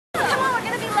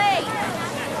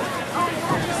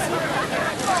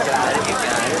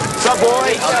What's up,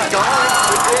 boy? How's it going?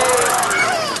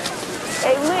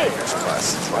 Hey, Lee.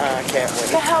 I can't wait.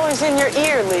 What the hell is in your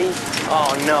ear, Lee?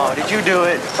 Oh, no. Did you do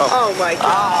it? Oh my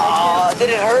God. Oh, did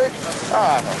it hurt?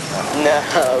 No.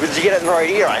 Did you get it in the right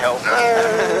ear, I hope?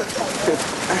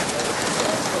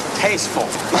 Tasteful.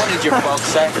 What did your folks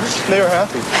say? They were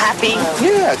happy. Happy?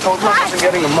 Yeah, I told them I wasn't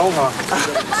getting a mohawk.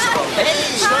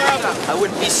 I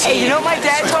wouldn't be seen. Hey, you know what my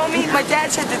dad told me? My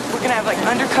dad said that we're going to have, like,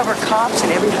 undercover cops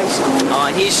in every high school. Oh,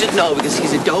 and he should know because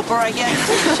he's a doper, I guess.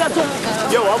 Shut up.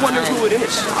 Yo, I wonder who it is.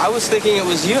 I was thinking it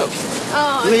was you.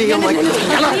 Oh, Lee, I'm like...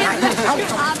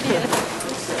 obvious.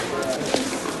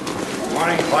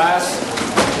 Morning, class.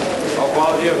 Hope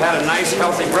all of you have had a nice,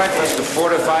 healthy breakfast to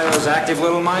fortify those active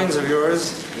little minds of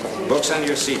yours. Books under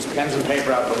your seats, pens and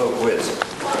paper out for a little quiz.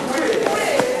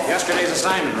 Yesterday's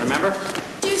assignment, remember?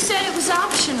 You said it was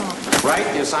optional. Right,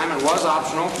 the assignment was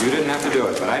optional. You didn't have to do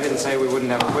it, but I didn't say we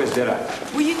wouldn't have a quiz, did I?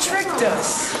 Well, you tricked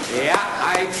us. Yeah,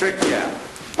 I tricked you.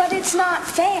 But it's not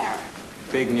fair.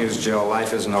 Big news, Jill.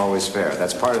 Life isn't always fair.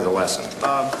 That's part of the lesson.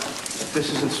 This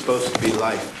isn't supposed to be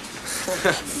life.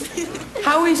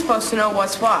 How are we supposed to know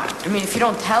what's what? I mean, if you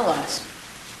don't tell us.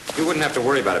 You wouldn't have to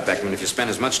worry about it, Beckman, if you spend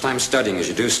as much time studying as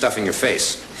you do stuffing your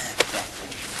face.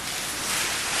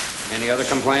 Any other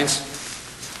complaints?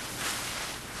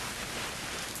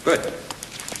 Good.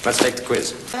 Let's take the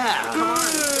quiz. Come on.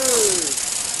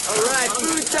 All right,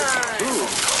 food time. Ooh.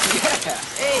 Yeah.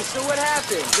 Hey, so what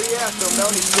happened? So yeah, so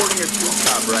Melanie's sporting her tube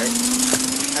top, right?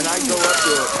 And I go up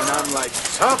to her, and I'm like,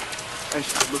 tough. And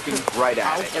she's looking right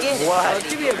at it. What?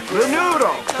 Give me a The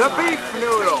noodle, the beef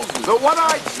noodle, the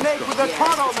one-eyed snake with the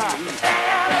turtleneck.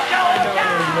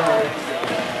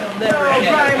 Oh,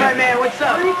 Brian, my man, what's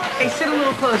up? Hey, sit a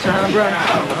little closer, huh, Brian?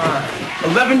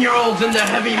 11-year-olds into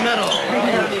heavy metal. I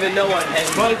don't even know what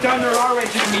heavy. By the time they're our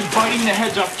age, you can be biting the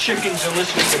heads off chickens and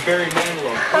listening to Barry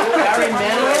Manilow. Barry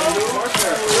Manilow?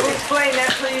 Can you explain that,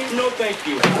 please? No, thank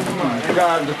you.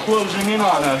 God, they're closing in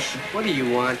on us. What do you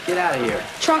want? Get out of here.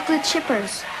 Chocolate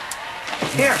chippers.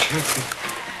 Here.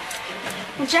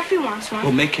 Well, Jeffrey wants one.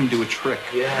 We'll make him do a trick.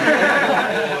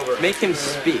 Make him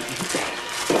speak.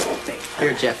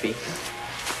 Here, Jeffy.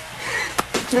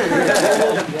 Can I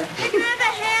have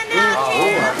a hand out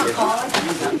here?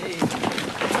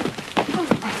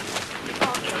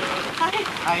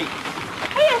 Hi.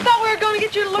 Hey, I thought we were going to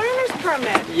get your learner's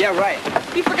permit. Yeah, right.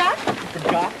 You forgot?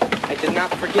 Forgot? I did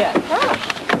not forget.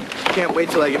 Can't wait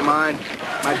till I get mine.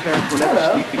 My parents will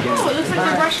never speak again. Oh, it looks like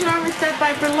we're rushing on to Step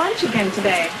By for lunch again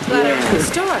today. Glad I went to the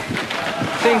store.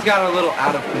 Things got a little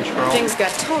out of control. Things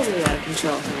got totally out of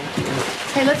control.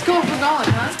 Hey, let's go if we're going,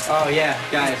 huh? Oh, yeah.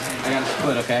 Guys, I got to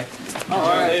split, okay? All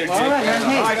right, All right, man.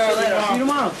 Hey, see you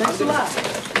tomorrow. Thanks a lot.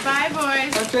 Bye,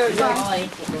 boys. Bye.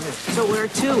 So where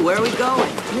to? Where are we going?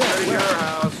 To your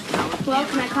house. Hello,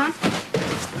 can I come?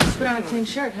 Put on a clean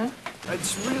shirt, huh? I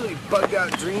just really bugged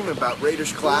out dream about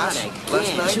Raiders class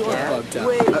last night.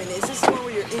 Wait a minute, is this the one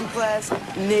where you're in class,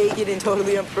 naked and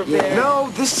totally unprepared?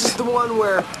 No, this is the one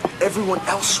where everyone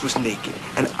else was naked,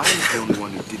 and I'm the only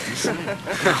one who didn't see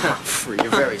it.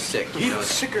 You're very sick. You know. Even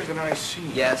sicker than I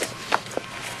seem. Yes.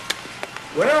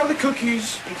 Where are the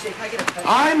cookies? Hey, Jake, can I get a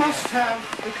I must have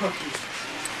the cookies.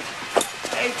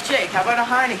 Hey, Jake, how about a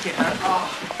Heineken, huh?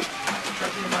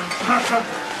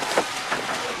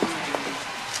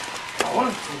 I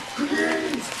want some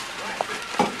cookies.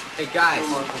 Hey, guys.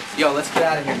 Yo, let's get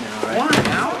out of here now, all right? Why,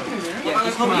 now? Yeah,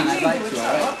 just come on. I'd like to, all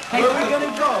right? Hey, where are we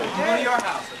gonna go? We'll go to your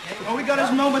house. Oh, we got his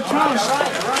Novatron.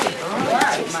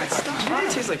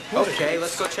 He's like, okay,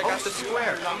 let's go check out the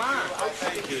square. Come on.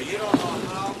 You don't know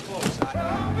how close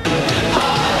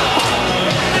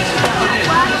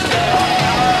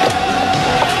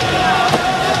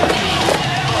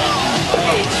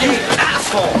Hey, Jake,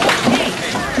 asshole!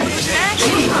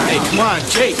 Hey, come on,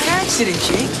 Jake. It's an accident,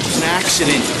 Jake. It's an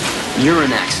accident. You're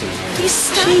an accident. Can you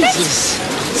stop Jesus.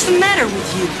 What's the matter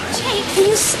with you? it? Jake, can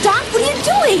you stop? What are you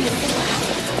doing?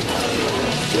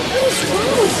 What is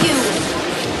wrong with you?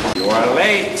 You are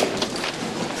late.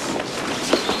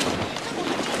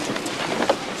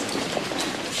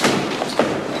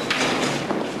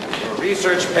 Your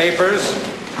research papers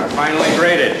are finally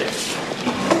graded.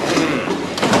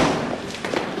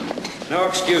 No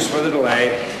excuse for the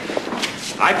delay.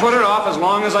 I put it off as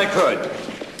long as I could.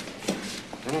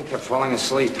 Then I kept falling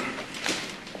asleep.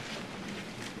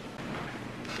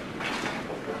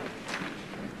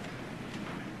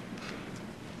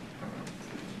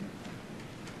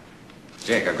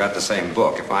 Jake, I've got the same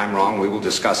book. If I'm wrong, we will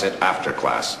discuss it after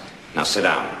class. Now sit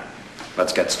down.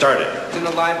 Let's get started. It's in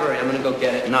the library. I'm gonna go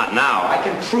get it. Not now. I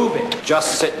can prove it.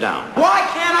 Just sit down. Why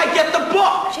can't I get the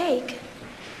book? Jake,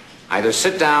 Either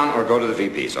sit down or go to the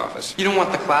VP's office. You don't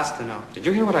want the class to know. Did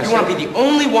you hear what I said? You want to be the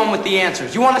only one with the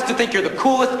answers. You want us to think you're the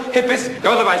coolest, hippest...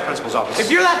 Go to the vice principal's office.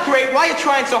 If you're that great, why are you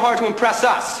trying so hard to impress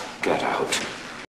us? Get out.